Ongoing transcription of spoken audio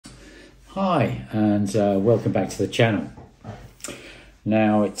Hi, and welcome back to the channel.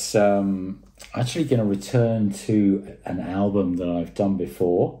 Now it's actually going to return to an album that I've done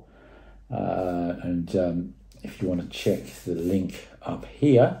before, and if you want to check the link up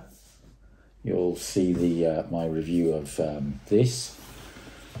here, you'll see the my review of this.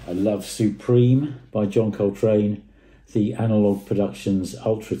 I Love Supreme by John Coltrane, the Analogue Productions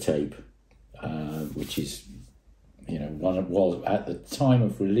Ultra Tape, which is, you know, was at the time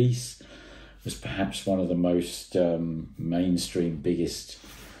of release was perhaps one of the most mainstream, biggest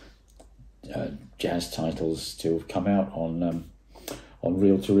jazz titles to have come out on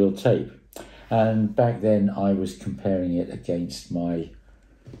reel-to-reel tape. And back then I was comparing it against my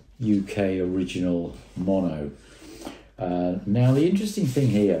UK original mono. Now the interesting thing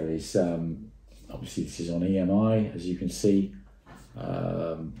here is, obviously this is on EMI, as you can see,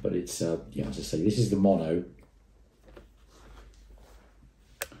 but it's, yeah, as I say, this is the mono.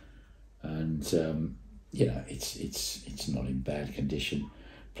 And you know, it's not in bad condition.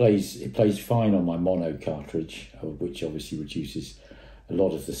 It plays fine on my mono cartridge, which obviously reduces a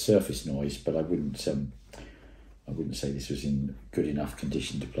lot of the surface noise. But I wouldn't say this was in good enough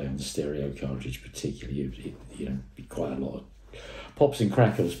condition to play on the stereo cartridge, particularly. You know, be quite a lot of pops and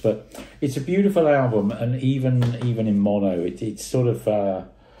crackles. But it's a beautiful album, and even in mono, it's sort of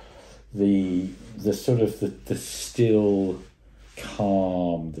the still,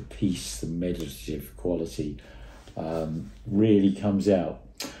 calm, the peace, the meditative quality really comes out.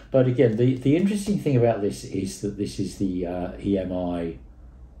 But again, the interesting thing about this is that this is the EMI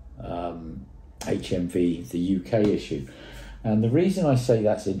HMV, the UK issue. And the reason I say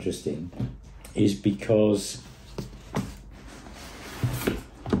that's interesting is because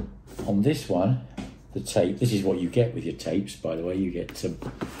on this one, the tape, this is what you get with your tapes, by the way. You get some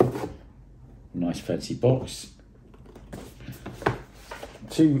nice fancy box.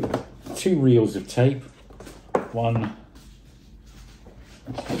 Two reels of tape,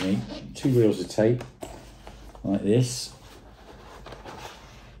 two reels of tape like this,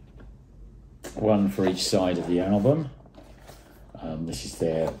 one for each side of the album. This is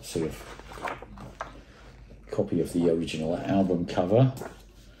their sort of copy of the original album cover,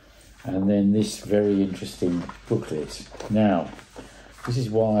 and then this very interesting booklet. Now, this is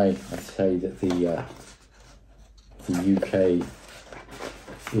why I say that the UK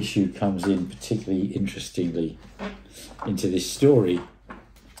issue comes in particularly interestingly into this story,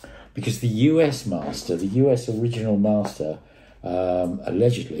 because the US master, the US original master,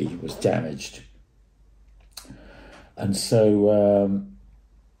 allegedly was damaged, and so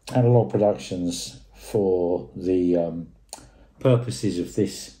Analogue Productions, for the purposes of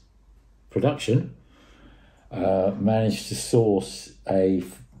this production, managed to source a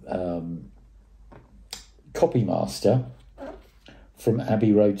copy master from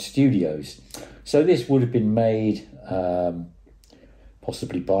Abbey Road Studios. So this would have been made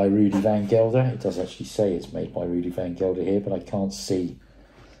possibly by Rudy Van Gelder. It does actually say it's made by Rudy Van Gelder here, but I can't see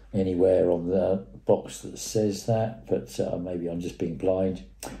anywhere on the box that says that, but maybe I'm just being blind.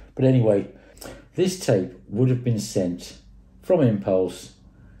 But anyway, this tape would have been sent from Impulse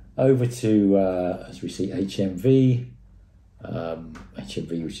over to, as we see, HMV,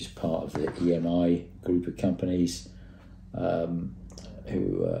 which is part of the EMI group of companies,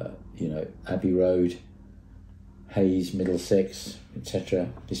 who, you know, Abbey Road, Hayes, Middlesex, etc.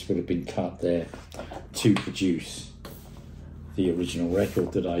 This would have been cut there to produce the original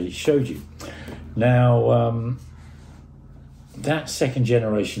record that I showed you. Now, that second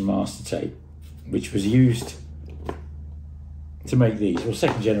generation master tape, which was used to make these, or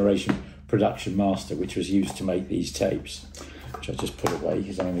second generation production master, which was used to make these tapes, which I just put away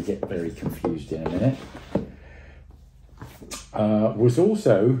because I'm going to get very confused in a minute, was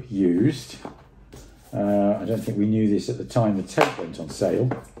also used, I don't think we knew this at the time the tape went on sale,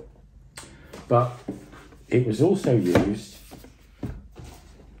 but it was also used,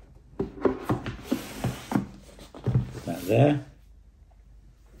 that there,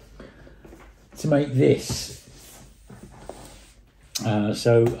 to make this.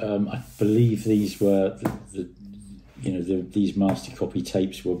 I believe these were these master copy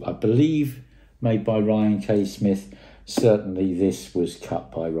tapes were, I believe, made by Ryan K. Smith. Certainly this was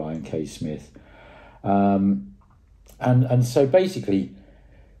cut by Ryan K. Smith. And so basically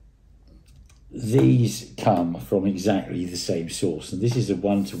these come from exactly the same source. And this is a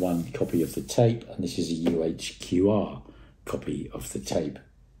one-to-one copy of the tape, and this is a UHQR copy of the tape.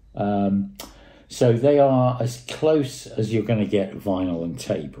 So they are as close as you're going to get vinyl and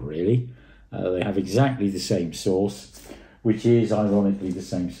tape, really. They have exactly the same source, which is ironically the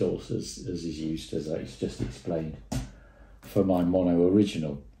same source as is used, as I just explained, for my mono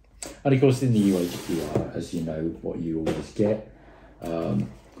original. And of course in the UHQR, as you know, what you always get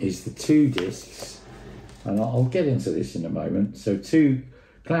is the 2 discs, and I'll get into this in a moment. So 2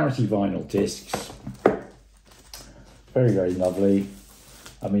 Clarity vinyl discs, very, very lovely.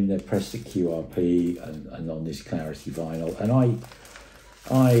 I mean, they're pressed at QRP and on this Clarity vinyl, and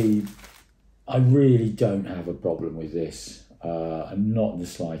I really don't have a problem with this. I'm not in the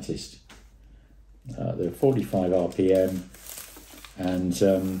slightest. They're 45 RPM, and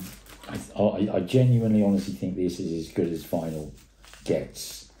I genuinely, honestly think this is as good as vinyl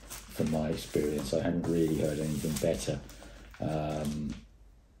gets from my experience. I haven't really heard anything better. And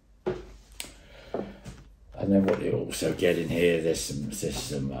then what you also get in here, there's some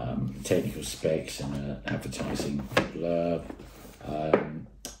technical specs and an advertising blurb.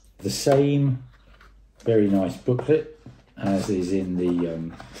 The same very nice booklet as is in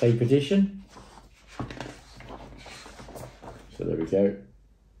the tape edition. So there we go,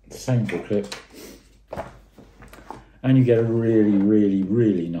 same booklet. And you get a really, really,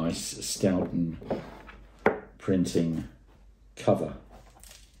 really nice Stoughton printing cover.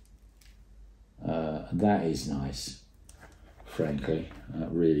 And that is nice, frankly. That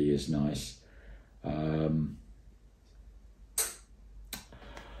really is nice.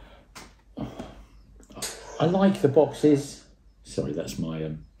 I like the boxes. Sorry, that's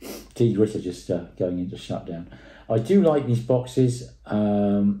my de-gritter just going into shutdown. I do like these boxes,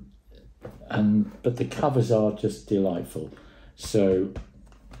 but the covers are just delightful. So,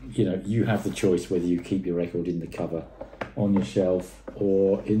 you know, you have the choice whether you keep your record in the cover on your shelf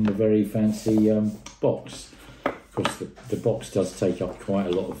or in the very fancy box. Of course, the box does take up quite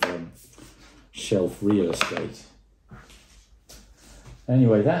a lot of shelf real estate.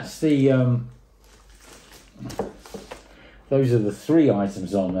 Anyway, that's the those are the 3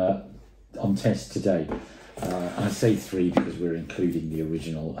 items on test today. I say 3 because we're including the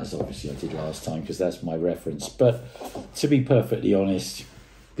original, as obviously I did last time, because that's my reference. But to be perfectly honest,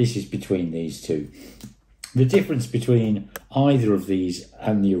 this is between these 2. The difference between either of these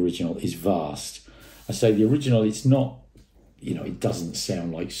and the original is vast. I say the original, it's not, you know, it doesn't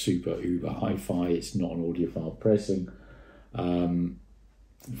sound like super uber hi-fi. It's not an audiophile pressing. Apart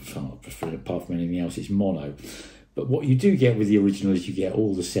from anything else, it's mono. But what you do get with the original is you get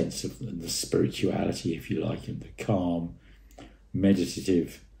all the sense of the spirituality, if you like, and the calm,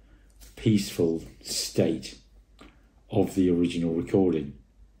 meditative, peaceful state of the original recording.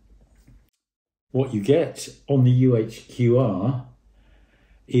 What you get on the UHQR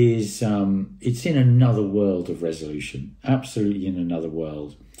is it's in another world of resolution, absolutely in another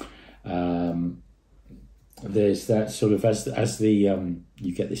world. There's that sort of, as the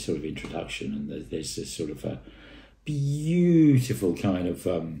you get this sort of introduction, and there's this sort of a beautiful kind of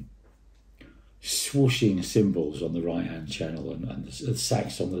swooshing cymbals on the right hand channel and the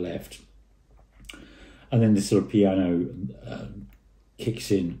sax on the left, and then the sort of piano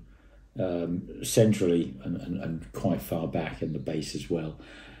kicks in centrally and quite far back, and the bass as well,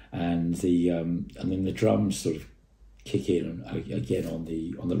 and then the drums sort of kick in again on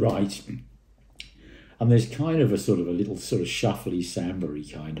the right, and there's kind of a little sort of shuffly samba-y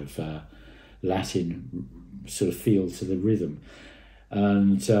kind of Latin sort of feel to the rhythm,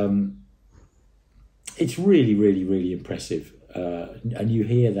 and it's really, really, really impressive, and you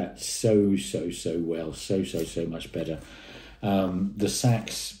hear that so well, so much better. The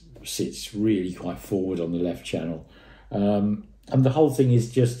sax sits really quite forward on the left channel, and the whole thing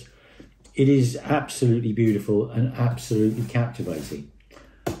is just, it is absolutely beautiful and absolutely captivating.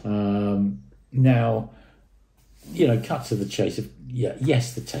 Now, you know, cut to the chase of,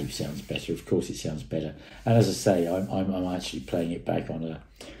 yes, the tape sounds better, of course it sounds better, and as I say, I'm actually playing it back on a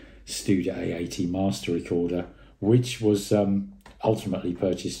Studer A80 master recorder, which was ultimately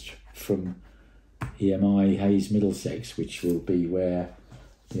purchased from EMI Hayes Middlesex, which will be where,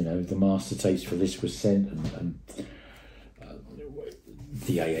 you know, the master tapes for this was sent, and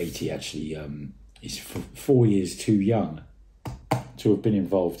the A80 actually is 4 years too young to have been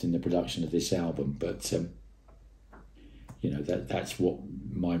involved in the production of this album, but you know, that's what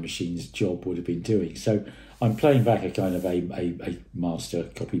my machine's job would have been doing. So I'm playing back a kind of a master,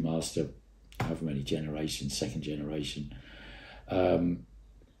 copy master, however many generations, second generation, on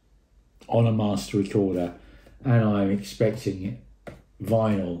a master recorder, and I'm expecting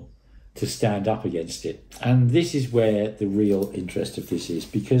vinyl to stand up against it. And this is where the real interest of this is,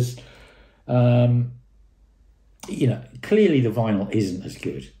 because you know, clearly the vinyl isn't as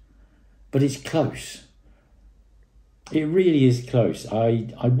good, but it's close. It really is close.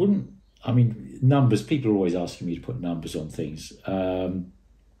 I wouldn't, I mean, numbers, people are always asking me to put numbers on things.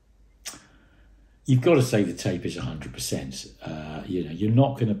 you've got to say the tape is 100%. You know, you're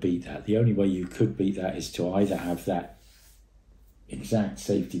not going to beat that. The only way you could beat that is to either have that exact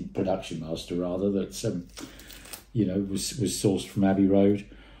safety production master, rather, that's you know, was sourced from Abbey Road,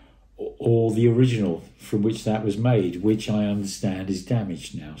 or the original from which that was made, which I understand is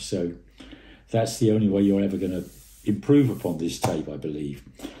damaged now. So that's the only way you're ever going to improve upon this tape, I believe.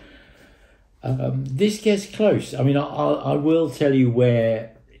 This gets close. I mean, I will tell you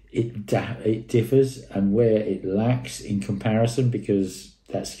where it differs and where it lacks in comparison, because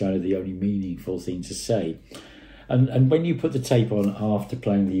that's kind of the only meaningful thing to say. And when you put the tape on after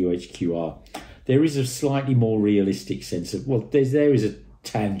playing the UHQR, there is a slightly more realistic sense of, well, there is a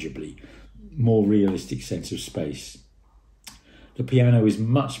tangibly more realistic sense of space. The piano is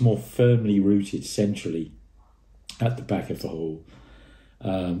much more firmly rooted centrally at the back of the hall.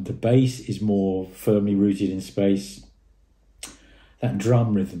 The bass is more firmly rooted in space. That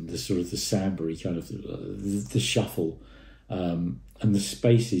drum rhythm, the sort of the sambury kind of the shuffle, and the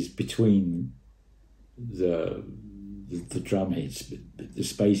spaces between the drum hits, the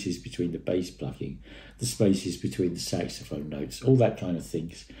spaces between the bass plucking, the spaces between the saxophone notes, all that kind of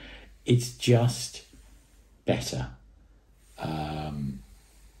things. It's just better on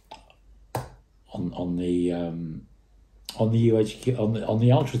the UHQ on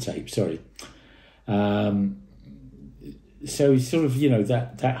the Ultra Tape. Sorry. So it's sort of, you know,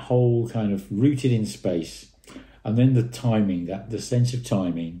 that whole kind of rooted in space, and then the timing, the sense of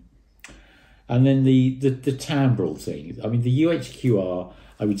timing, and then the timbral thing. I mean, the UHQR,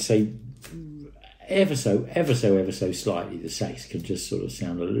 I would say, ever so slightly, the sax can just sort of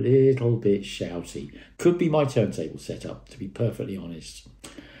sound a little bit shouty. Could be my turntable setup, to be perfectly honest.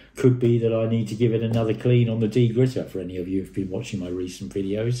 Could be that I need to give it another clean on the D-gritter, for any of you who've been watching my recent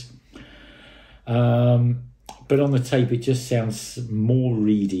videos. But on the tape, it just sounds more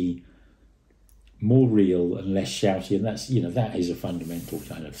reedy, more real, and less shouty. And that's, you know, that is a fundamental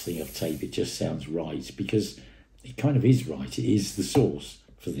kind of thing of tape. It just sounds right, because it kind of is right. It is the source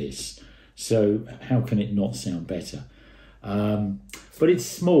for this. So how can it not sound better? But it's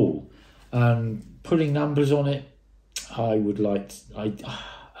small. Putting numbers on it, I'd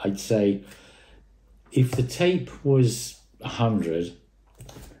say if the tape was 100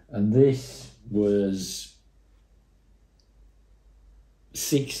 and this was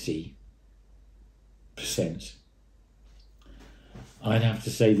 60%, I'd have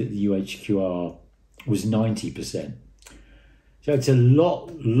to say that the UHQR was 90%. So it's a lot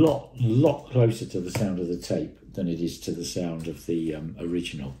closer to the sound of the tape than it is to the sound of the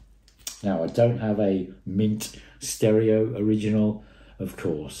original. Now, I don't have a mint stereo original, of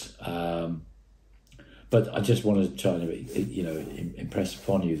course, but I just want to try to, you know, impress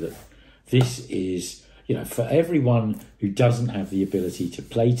upon you that this is, you know, for everyone who doesn't have the ability to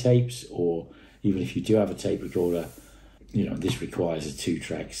play tapes, or even if you do have a tape recorder, you know, this requires a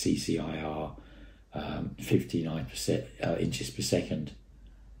 2-track CCIR, 59 inches per second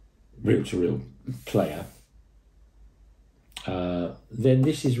reel-to-reel player, then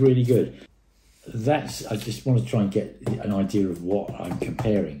this is really good. I just want to try and get an idea of what I'm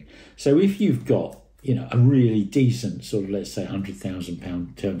comparing. So if you've got, you know, a really decent sort of, let's say,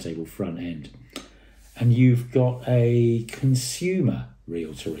 £100,000 turntable front end, and you've got a consumer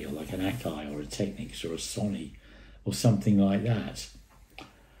reel-to-reel, like an Akai or a Technics or a Sony or something like that,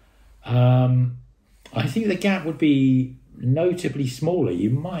 I think the gap would be notably smaller. You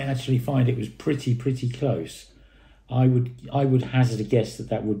might actually find it was pretty close. I would hazard a guess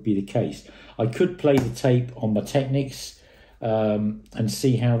that would be the case. I could play the tape on my Technics and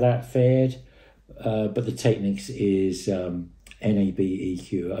see how that fared, but the Technics is NAB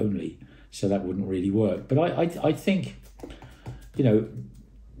EQ only, so that wouldn't really work. But I think, you know,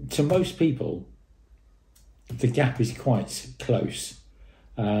 to most people, the gap is quite close.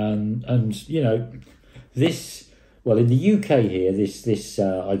 And you know, this, well, in the UK here, this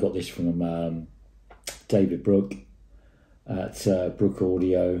I got this from David Brook at Brook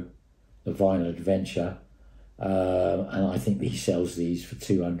Audio, the Vinyl Adventure, and I think he sells these for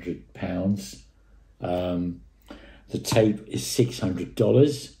 £200. The tape is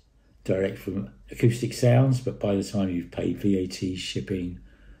 $600 direct from Acoustic Sounds, but by the time you've paid VAT, shipping,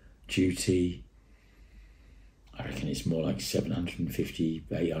 duty, I reckon it's more like £750,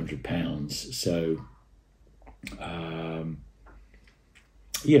 £800. So,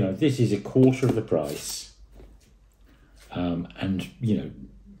 you know, this is a quarter of the price. And, you know,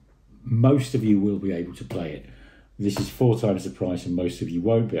 most of you will be able to play it. This is 4 times the price, and most of you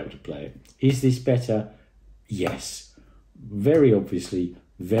won't be able to play it. Is this better? Yes. Very obviously,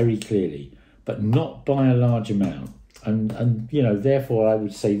 very clearly, but not by a large amount. And you know, therefore, I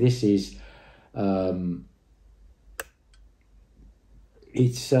would say this is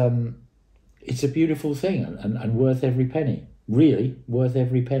It's a beautiful thing and worth every penny. Really worth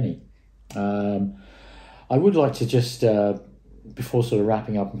every penny. I would like to just, before sort of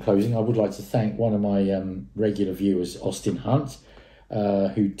wrapping up and closing, I would like to thank one of my regular viewers, Austin Hunt,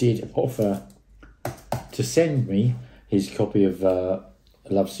 who did offer to send me his copy of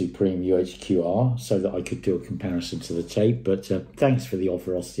Love Supreme UHQR so that I could do a comparison to the tape. But thanks for the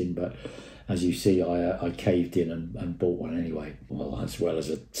offer, Austin. But as you see, I caved in and bought one anyway, well, as well as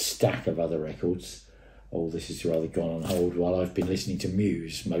a stack of other records. All this has rather gone on hold while I've been listening to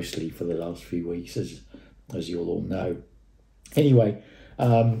Muse mostly for the last few weeks, as you'll all know. Anyway,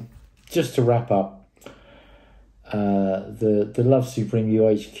 just to wrap up, the Love Supreme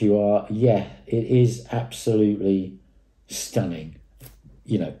UHQR, yeah, it is absolutely stunning.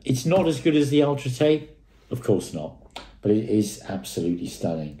 You know, it's not as good as the Ultra Tape, of course not, but it is absolutely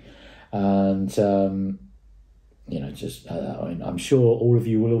stunning. And, you know, just, I'm sure all of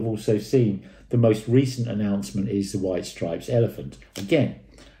you will have also seen the most recent announcement is the White Stripes Elephant. Again,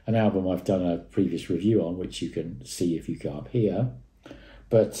 an album I've done a previous review on, which you can see if you go up here.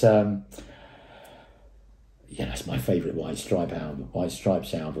 But, yeah, that's my favourite White Stripes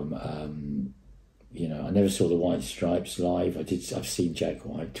album. You know, I never saw the White Stripes live. I've seen Jack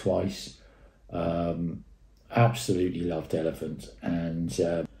White twice. Absolutely loved Elephant,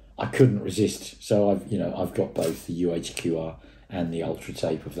 and I couldn't resist. So I've got both the UHQR and the Ultra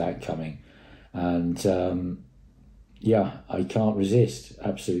Tape of that coming, and yeah, I can't resist.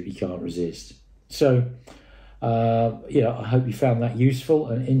 Absolutely can't resist. So you know, I hope you found that useful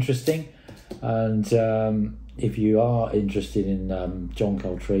and interesting, and if you are interested in John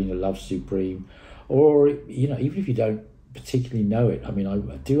Coltrane, the Love Supreme, or, you know, even if you don't particularly know it, I mean, I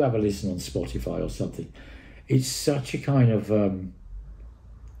do have a listen on Spotify or something. It's such a kind of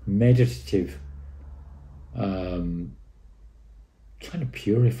meditative, kind of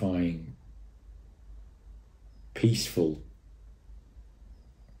purifying, peaceful,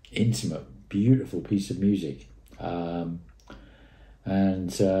 intimate, beautiful piece of music. And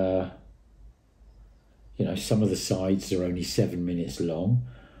you know, some of the sides are only 7 minutes long,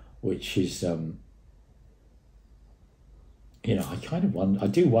 which is, you know, I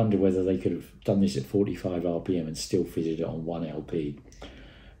do wonder whether they could have done this at 45 RPM and still fitted it on one LP.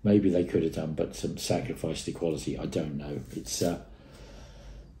 Maybe they could have done, but some sacrifice to quality, I don't know. It's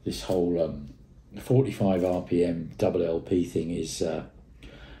this whole 45 RPM double LP thing is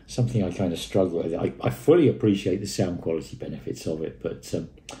something I kind of struggle with. I fully appreciate the sound quality benefits of it, but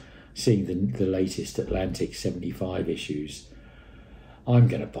seeing the latest Atlantic 75 issues, I'm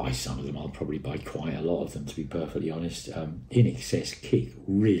going to buy some of them. I'll probably buy quite a lot of them, to be perfectly honest. In Excess Kick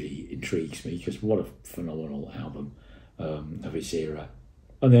really intrigues me, because what a phenomenal album of its era.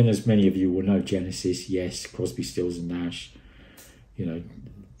 And then, as many of you will know, Genesis, yes, Crosby, Stills and Nash, you know,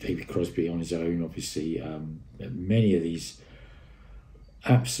 David Crosby on his own, obviously. Many of these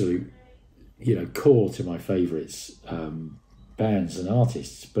absolute, you know, core to my favourites, bands and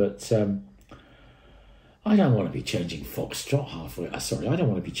artists. But I don't want to be changing Foxtrot halfway. Sorry, I don't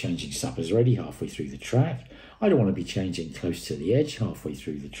want to be changing Supper's Ready halfway through the track. I don't want to be changing Close to the Edge halfway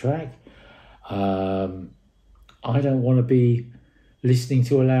through the track. I don't want to be listening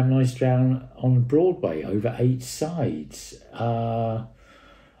to A Lamb Lies Down on Broadway over 8 sides. I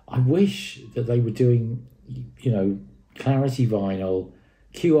wish that they were doing, you know, Clarity vinyl,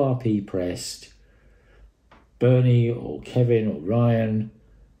 QRP pressed, Bernie or Kevin or Ryan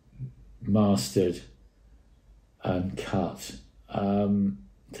mastered and cut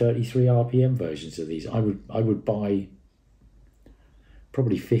 33 RPM versions of these. I would buy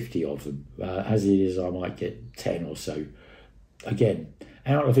probably 50 of them. As it is, I might get 10 or so. Again,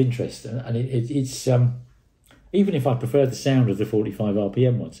 out of interest, and it's even if I prefer the sound of the 45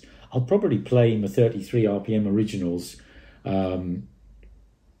 RPM ones, I'll probably play my 33 RPM originals, you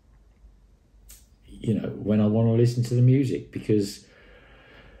know, when I want to listen to the music, because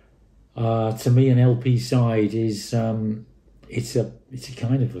to me an LP side is it's a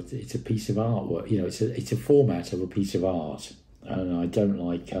kind of it's a piece of artwork. You know, it's a format of a piece of art, and I don't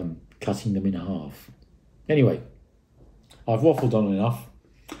like cutting them in half. Anyway, I've waffled on enough.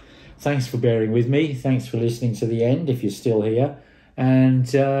 Thanks for bearing with me. Thanks for listening to the end, if you're still here. And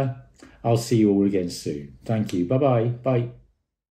I'll see you all again soon. Thank you. Bye-bye. Bye.